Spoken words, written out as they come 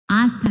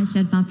Aastha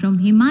Sharma from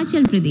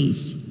Himachal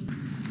Pradesh.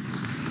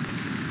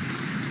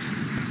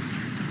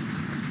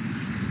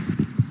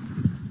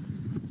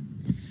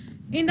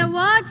 In the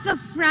words of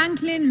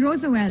Franklin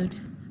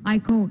Roosevelt, I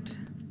quote,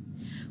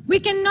 "We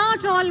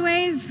cannot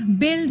always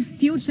build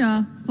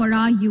future for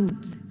our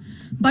youth,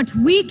 but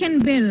we can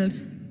build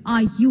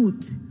our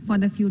youth for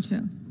the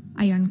future,"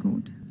 I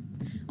unquote.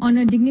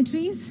 Honored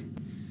dignitaries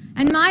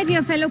and my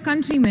dear fellow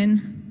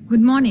countrymen, good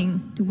morning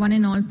to one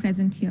and all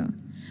present here.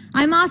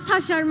 I'm Aastha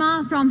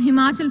Sharma from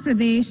Himachal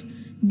Pradesh,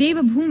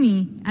 Devabhoomi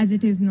as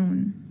it is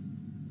known.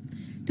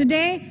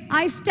 Today,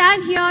 I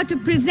stand here to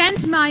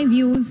present my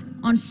views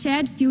on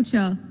shared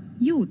future,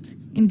 youth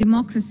in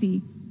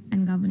democracy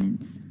and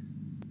governance.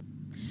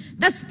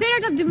 The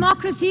spirit of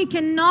democracy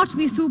cannot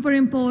be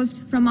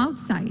superimposed from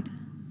outside.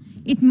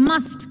 It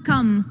must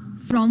come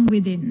from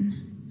within.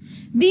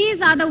 These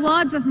are the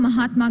words of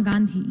Mahatma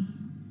Gandhi.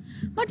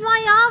 But why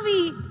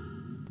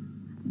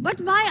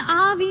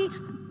are we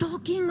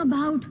talking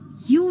about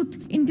youth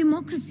in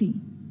democracy?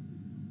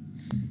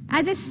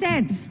 As I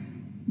said,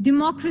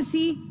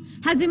 democracy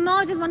has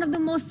emerged as one of the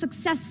most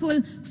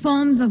successful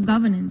forms of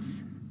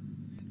governance.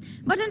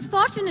 But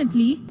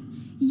unfortunately,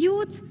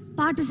 youth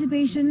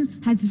participation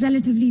has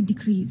relatively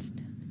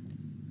decreased.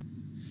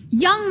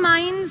 Young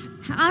minds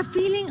are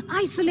feeling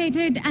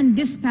isolated and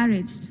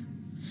disparaged.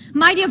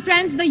 My dear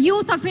friends, the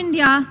youth of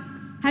India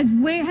has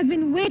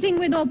been waiting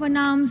with open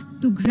arms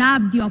to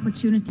grab the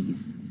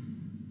opportunities.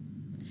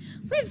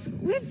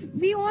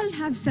 We all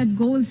have set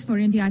goals for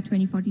India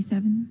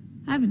 2047,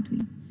 haven't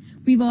we?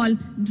 We've all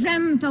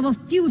dreamt of a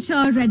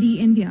future-ready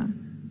India.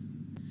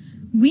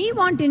 We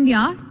want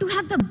India to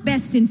have the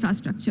best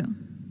infrastructure,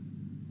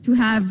 to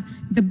have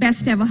the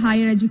best ever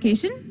higher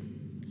education.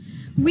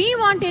 We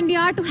want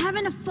India to have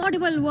an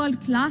affordable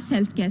world-class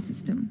healthcare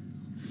system.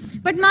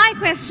 But my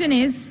question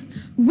is,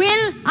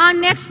 will our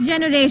next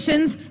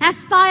generations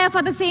aspire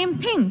for the same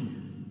things?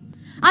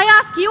 I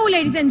ask you,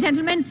 ladies and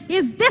gentlemen,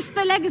 is this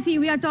the legacy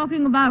we are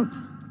talking about?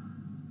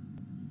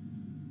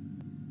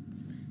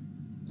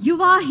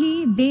 युवा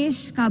ही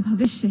देश का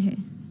भविष्य है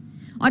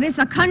और इस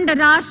अखंड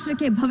राष्ट्र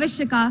के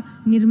भविष्य का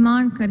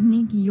निर्माण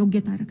करने की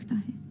योग्यता रखता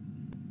है.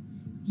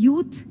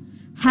 Youth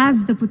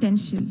has the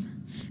potential.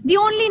 The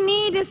only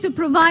need is to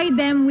provide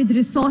them with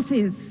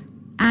resources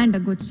and a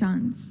good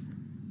chance.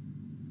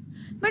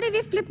 But if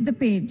we flip the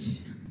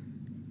page,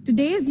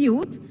 today's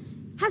youth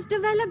has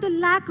developed a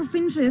lack of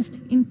interest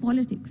in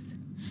politics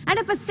and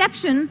a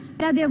perception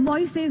that their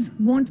voices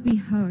won't be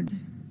heard.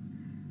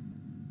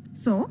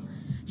 So,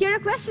 here a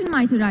question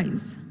might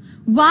arise.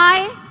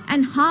 Why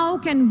and how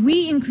can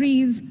we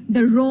increase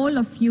the role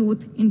of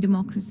youth in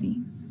democracy?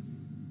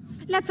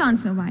 Let's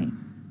answer why.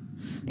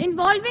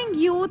 Involving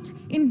youth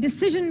in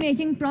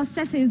decision-making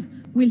processes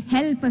will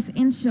help us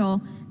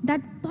ensure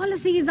that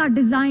policies are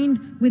designed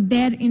with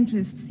their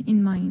interests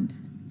in mind.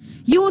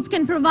 Youth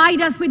can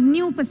provide us with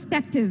new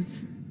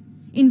perspectives.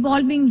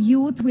 Involving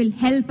youth will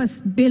help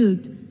us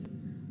build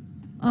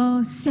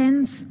a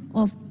sense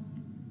of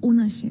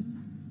ownership.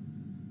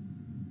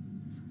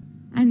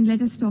 And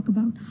let us talk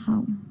about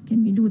how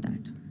can we do that.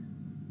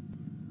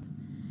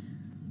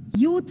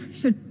 Youth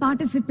should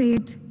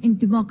participate in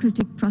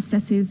democratic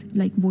processes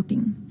like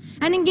voting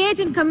and engage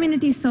in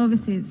community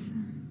services.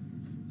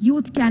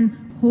 Youth can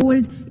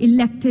hold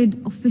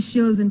elected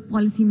officials and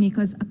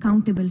policymakers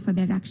accountable for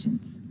their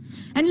actions.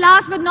 And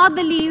last but not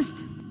the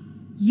least,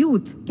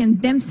 youth can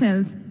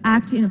themselves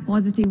act in a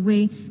positive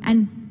way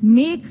and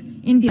make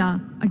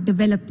India a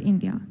developed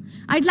India.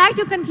 I'd like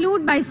to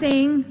conclude by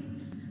saying,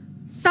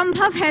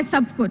 संभव है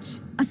सब कुछ,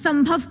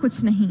 असंभव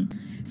कुछ नहीं.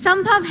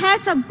 संभव है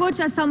सब कुछ,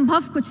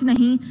 असंभव कुछ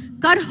नहीं.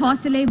 कर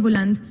हौसले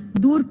बुलंद,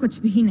 दूर कुछ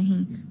भी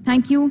नहीं.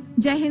 Thank you.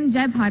 जय हिंद,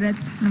 जय भारत.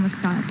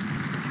 नमस्कार.